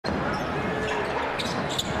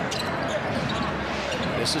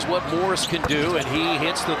This is what Morris can do, and he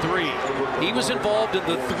hits the three. He was involved in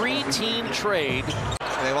the three-team trade.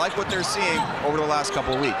 They like what they're seeing over the last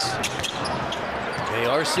couple of weeks. They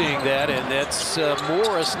are seeing that, and that's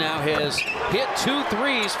Morris now has hit 2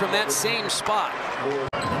 threes from that same spot.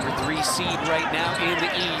 Number 3 seed right now in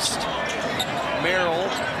the East. Merrill,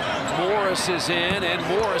 Morris is in, and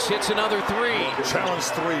Morris hits another 3. Challenge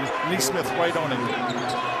 3, Neesmith right on him.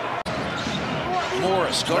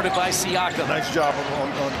 Morris guarded by Siakam. Nice job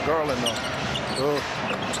on Garland though.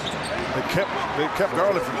 They kept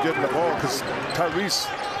Garland from getting the ball because Tyrese.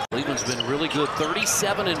 Cleveland's been really good,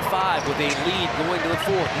 37-5 with a lead going to the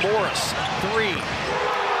 4th. Morris, 3.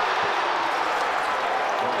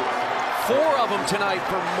 4 of them tonight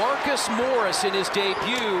for Marcus Morris in his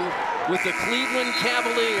debut with the Cleveland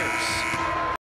Cavaliers.